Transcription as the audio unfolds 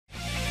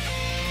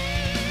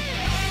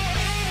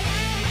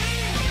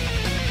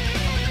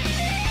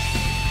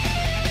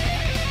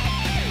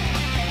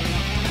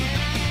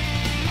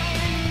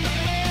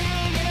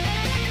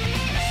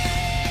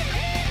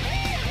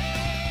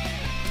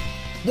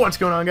What's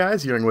going on,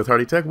 guys? You're in with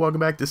Hardy Tech. Welcome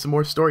back to some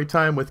more story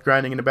time with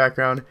grinding in the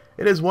background.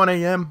 It is 1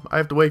 a.m. I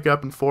have to wake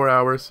up in 4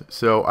 hours,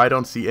 so I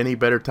don't see any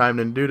better time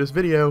to do this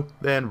video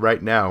than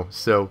right now.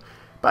 So,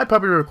 by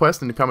popular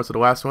request in the comments of the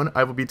last one,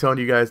 I will be telling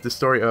you guys the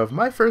story of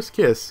my first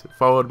kiss,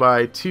 followed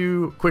by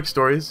 2 quick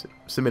stories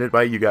submitted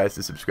by you guys,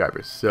 the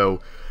subscribers. So,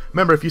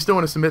 remember, if you still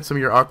want to submit some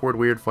of your awkward,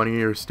 weird,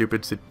 funny, or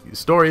stupid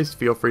stories,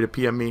 feel free to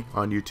PM me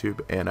on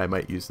YouTube, and I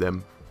might use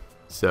them.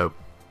 So,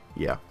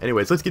 yeah.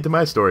 Anyways, let's get to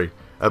my story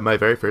of my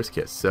very first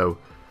kiss. So,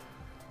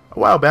 a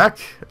while back,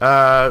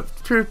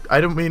 true,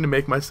 I don't mean to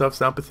make myself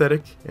sound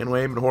pathetic and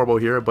lame and horrible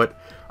here, but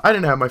I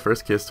didn't have my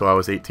first kiss till I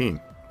was 18.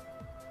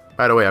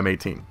 By the way, I'm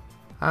 18.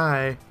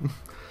 Hi.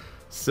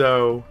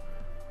 So,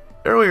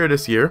 earlier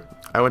this year,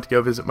 I went to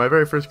go visit my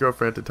very first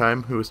girlfriend at the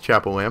time, who was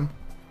Chapel Lamb.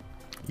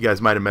 You guys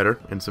might have met her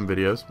in some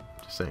videos,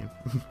 just saying.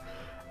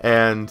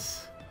 And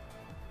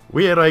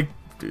we had, like,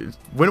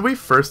 when we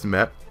first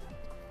met,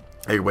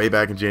 like way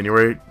back in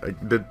January,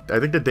 I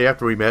think the day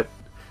after we met,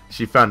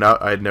 she found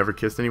out I had never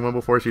kissed anyone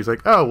before. She's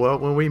like, oh, well,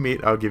 when we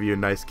meet, I'll give you a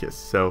nice kiss.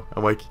 So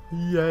I'm like,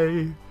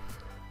 yay.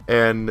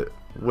 And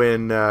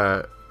when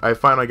I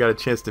finally got a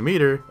chance to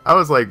meet her, I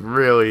was like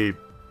really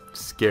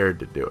scared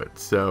to do it.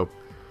 So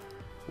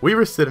we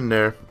were sitting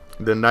there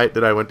the night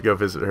that I went to go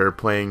visit her,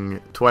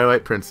 playing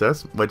Twilight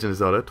Princess, Legend of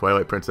Zelda,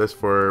 Twilight Princess,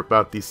 for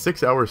about these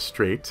 6 hours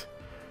straight.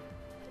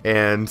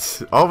 And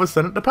all of a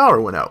sudden, the power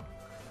went out.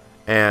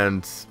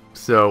 And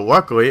so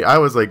luckily, I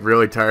was like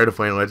really tired of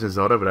playing Legend of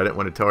Zelda, but I didn't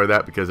want to tell her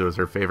that because it was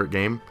her favorite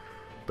game.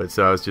 But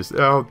so I was just,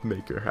 oh, I'll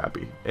make her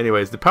happy.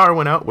 Anyways, the power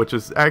went out, which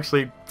was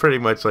actually pretty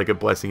much like a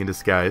blessing in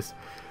disguise.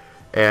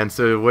 And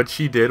so what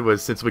she did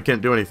was, since we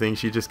couldn't do anything,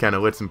 she just kind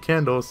of lit some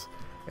candles,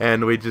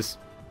 and we just,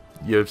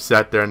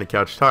 sat there on the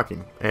couch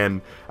talking.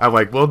 And I'm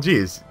like, well,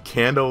 geez,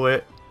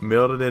 candlelit,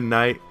 middle of the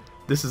night,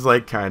 this is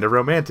like kind of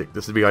romantic.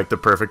 This would be like the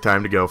perfect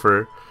time to go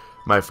for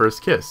my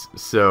first kiss.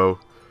 So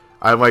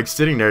I'm like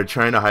sitting there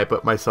trying to hype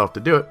up myself to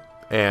do it,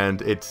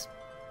 and it's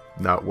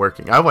not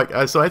working. I'm like,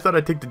 so I thought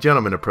I'd take the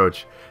gentleman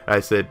approach. I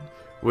said,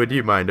 would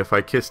you mind if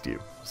I kissed you?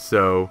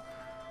 So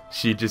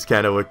she just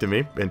kind of looked at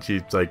me, and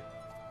she's like,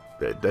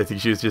 I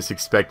think she was just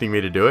expecting me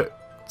to do it.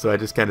 So I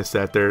just kind of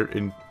sat there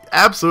in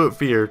absolute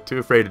fear, too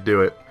afraid to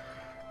do it.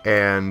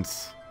 And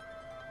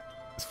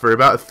for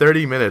about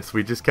 30 minutes,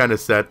 we just kind of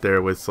sat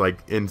there with like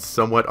in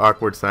somewhat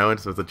awkward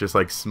silence, with just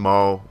like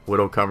small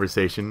little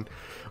conversation.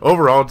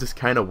 Overall, just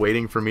kind of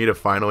waiting for me to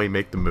finally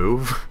make the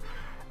move.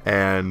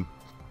 And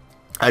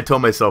I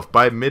told myself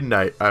by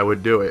midnight I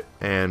would do it.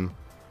 And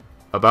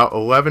about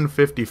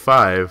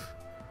 11:55,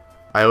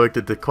 I looked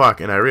at the clock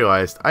and I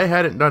realized I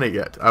hadn't done it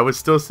yet. I was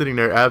still sitting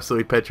there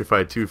absolutely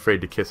petrified, too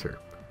afraid to kiss her.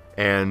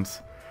 And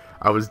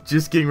I was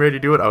just getting ready to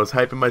do it. I was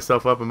hyping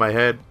myself up in my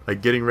head,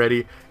 like getting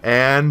ready,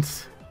 and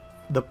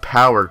the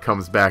power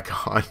comes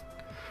back on.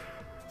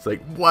 It's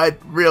like, what?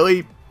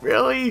 Really?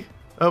 Really?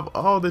 Of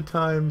all the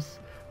times,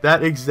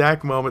 that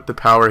exact moment the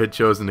power had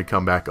chosen to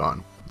come back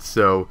on.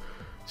 So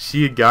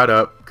she got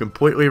up,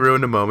 completely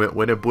ruined the moment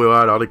when it blew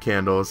out all the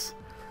candles,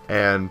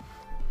 and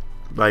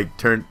like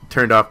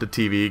turned off the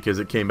TV because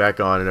it came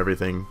back on and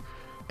everything.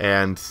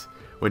 And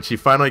when she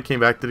finally came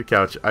back to the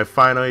couch, I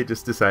finally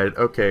just decided,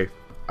 okay,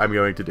 I'm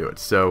going to do it.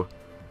 So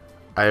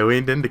I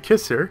leaned in to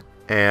kiss her,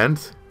 and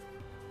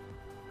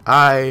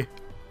I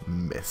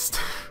missed.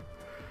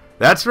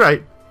 That's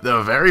right,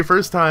 the very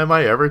first time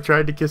I ever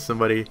tried to kiss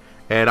somebody,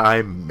 and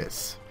I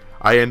miss.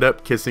 I end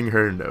up kissing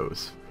her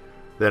nose.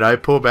 Then I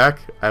pull back,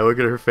 I look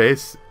at her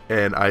face,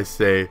 and I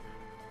say,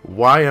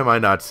 why am I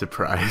not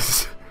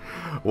surprised?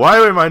 Why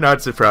am I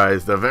not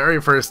surprised the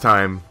very first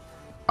time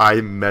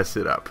I mess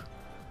it up?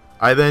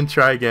 I then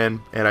try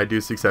again, and I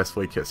do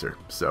successfully kiss her.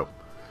 So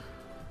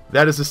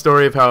that is the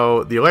story of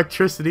how the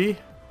electricity,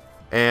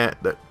 and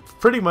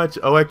pretty much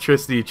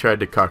electricity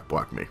tried to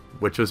cockblock me,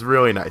 which was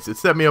really nice. It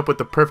set me up with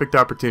the perfect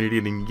opportunity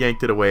and then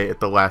yanked it away at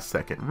the last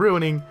second,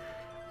 ruining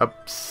a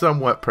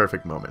somewhat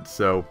perfect moment.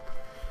 So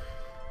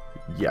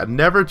yeah,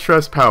 never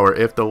trust power.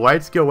 If the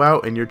lights go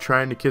out and you're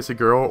trying to kiss a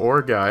girl or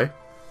a guy,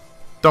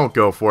 don't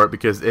go for it,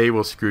 because A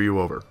will screw you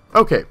over.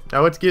 Okay,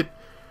 now let's get,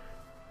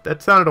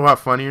 that sounded a lot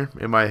funnier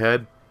in my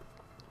head,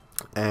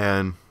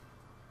 and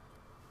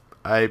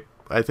I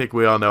think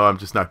we all know I'm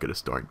just not good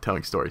at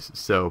telling stories.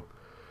 So,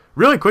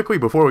 really quickly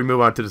before we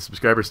move on to the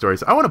subscriber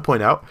stories, I want to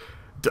point out,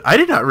 I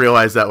did not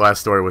realize that last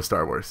story was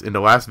Star Wars. In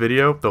the last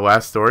video, the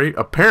last story,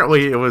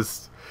 apparently it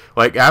was,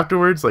 like,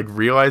 afterwards, like,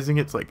 realizing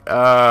it's like,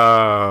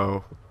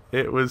 oh,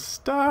 it was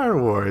Star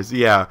Wars.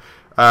 Yeah.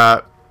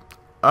 A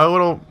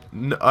little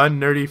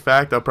unnerdy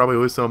fact, I'll probably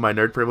lose some of my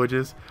nerd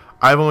privileges.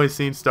 I've only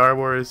seen Star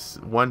Wars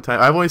one time.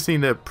 I've only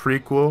seen the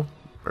prequel,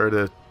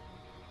 or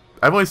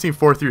I've only seen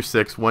 4 through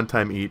 6 one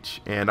time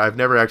each, and I've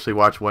never actually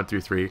watched 1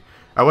 through 3.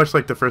 I watched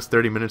like the first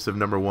 30 minutes of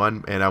number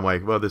 1, and I'm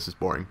like, well, this is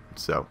boring.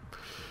 So,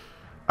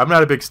 I'm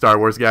not a big Star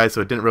Wars guy,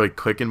 so it didn't really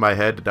click in my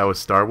head that was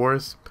Star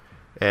Wars.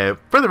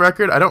 For the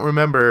record, I don't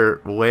remember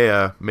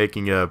Leia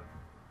making a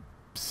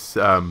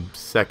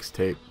sex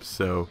tape,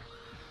 so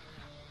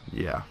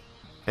yeah.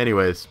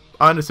 Anyways,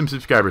 on to some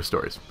subscriber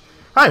stories.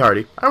 Hi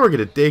Hardy, I work at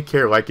a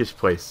daycare-like-ish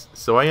place,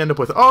 so I end up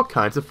with all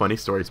kinds of funny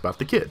stories about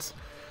the kids.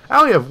 I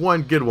only have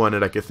one good one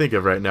that I could think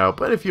of right now,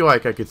 but if you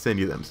like, I could send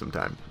you them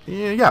sometime.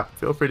 Yeah,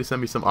 feel free to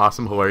send me some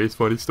awesome, hilarious,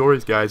 funny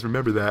stories, guys.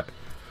 Remember that.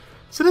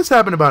 So this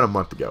happened about a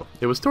month ago.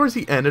 It was towards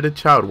the end of the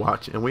child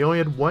watch, and we only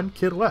had one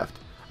kid left.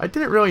 I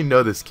didn't really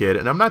know this kid,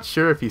 and I'm not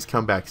sure if he's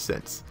come back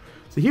since.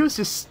 So he was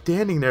just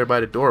standing there by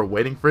the door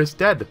waiting for his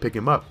dad to pick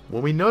him up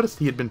when we noticed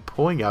he had been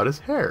pulling out his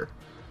hair.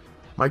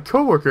 My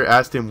coworker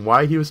asked him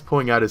why he was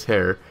pulling out his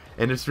hair,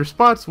 and his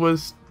response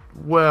was,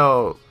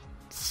 well,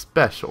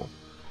 special.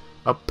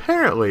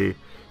 Apparently,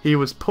 he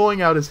was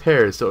pulling out his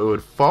hair so it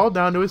would fall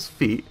down to his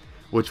feet,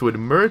 which would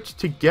merge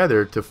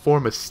together to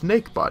form a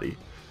snake body.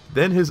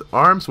 Then his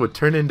arms would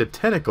turn into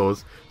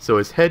tentacles so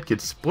his head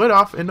could split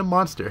off into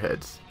monster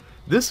heads.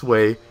 This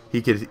way,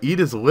 he could eat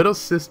his little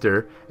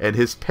sister and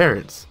his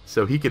parents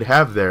so he could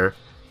have their,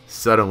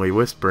 suddenly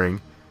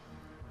whispering,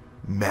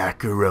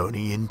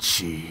 macaroni and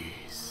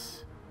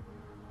cheese.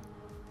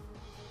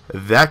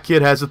 That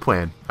kid has a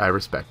plan. I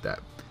respect that.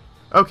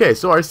 Okay,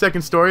 so our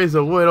second story is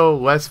a little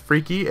less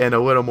freaky and a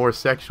little more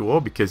sexual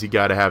because you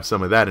gotta have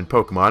some of that in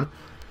Pokemon.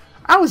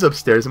 I was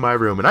upstairs in my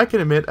room and I can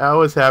admit I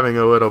was having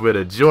a little bit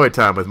of joy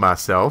time with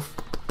myself.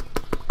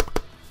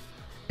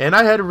 And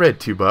I had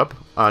RedTube up,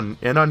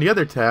 and on the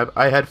other tab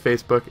I had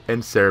Facebook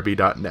and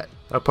Cerebi.net,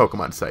 a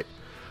Pokemon site.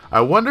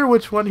 I wonder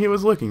which one he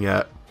was looking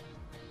at.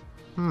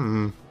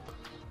 I'm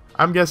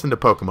guessing the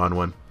Pokemon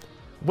one.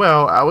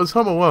 Well, I was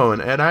home alone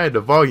and I had the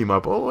volume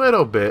up a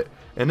little bit,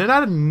 and then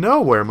out of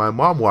nowhere my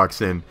mom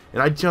walks in,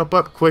 and I jump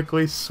up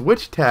quickly,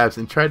 switch tabs,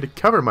 and tried to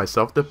cover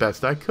myself the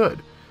best I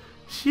could.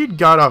 She'd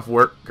got off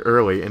work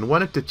early and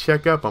wanted to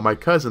check up on my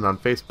cousin on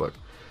Facebook.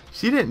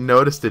 She didn't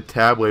notice the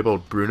tab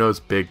labeled Bruno's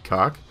Big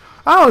Cock.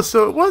 Oh,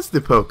 so it was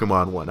the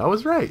Pokemon one. I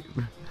was right.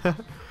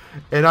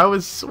 And I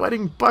was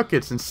sweating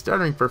buckets and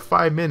stuttering for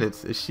 5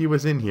 minutes as she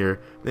was in here.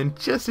 Then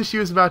just as she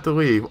was about to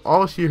leave,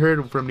 all she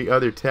heard from the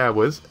other tab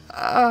was,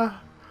 oh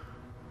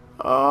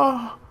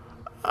God,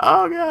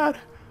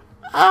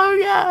 oh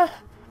God,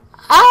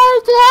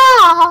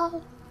 oh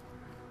no.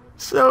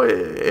 So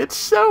it's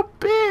so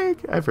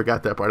big. I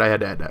forgot that part. I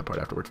had to add that part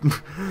afterwards.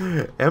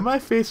 And my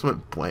face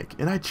went blank,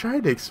 and I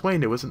tried to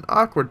explain it was an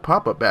awkward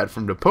pop-up ad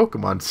from the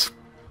Pokemon.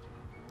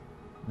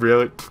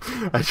 Really?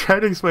 I tried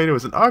to explain it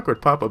was an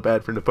awkward pop-up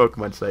ad from the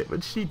Pokemon site,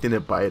 but she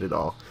didn't buy it at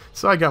all.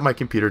 So I got my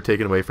computer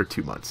taken away for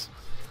 2 months.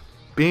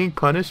 Being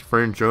punished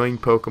for enjoying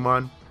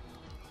Pokemon?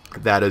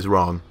 That is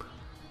wrong.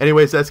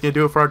 Anyways, that's going to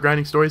do it for our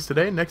grinding stories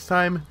today. Next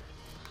time,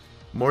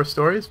 more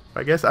stories,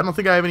 I guess. I don't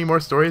think I have any more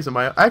stories.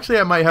 Actually,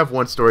 I might have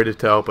one story to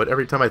tell, but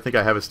every time I think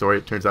I have a story,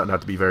 it turns out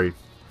not to be very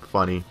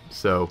funny.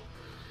 So,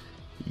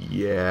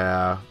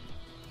 yeah.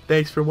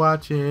 Thanks for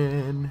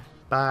watching.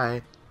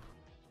 Bye.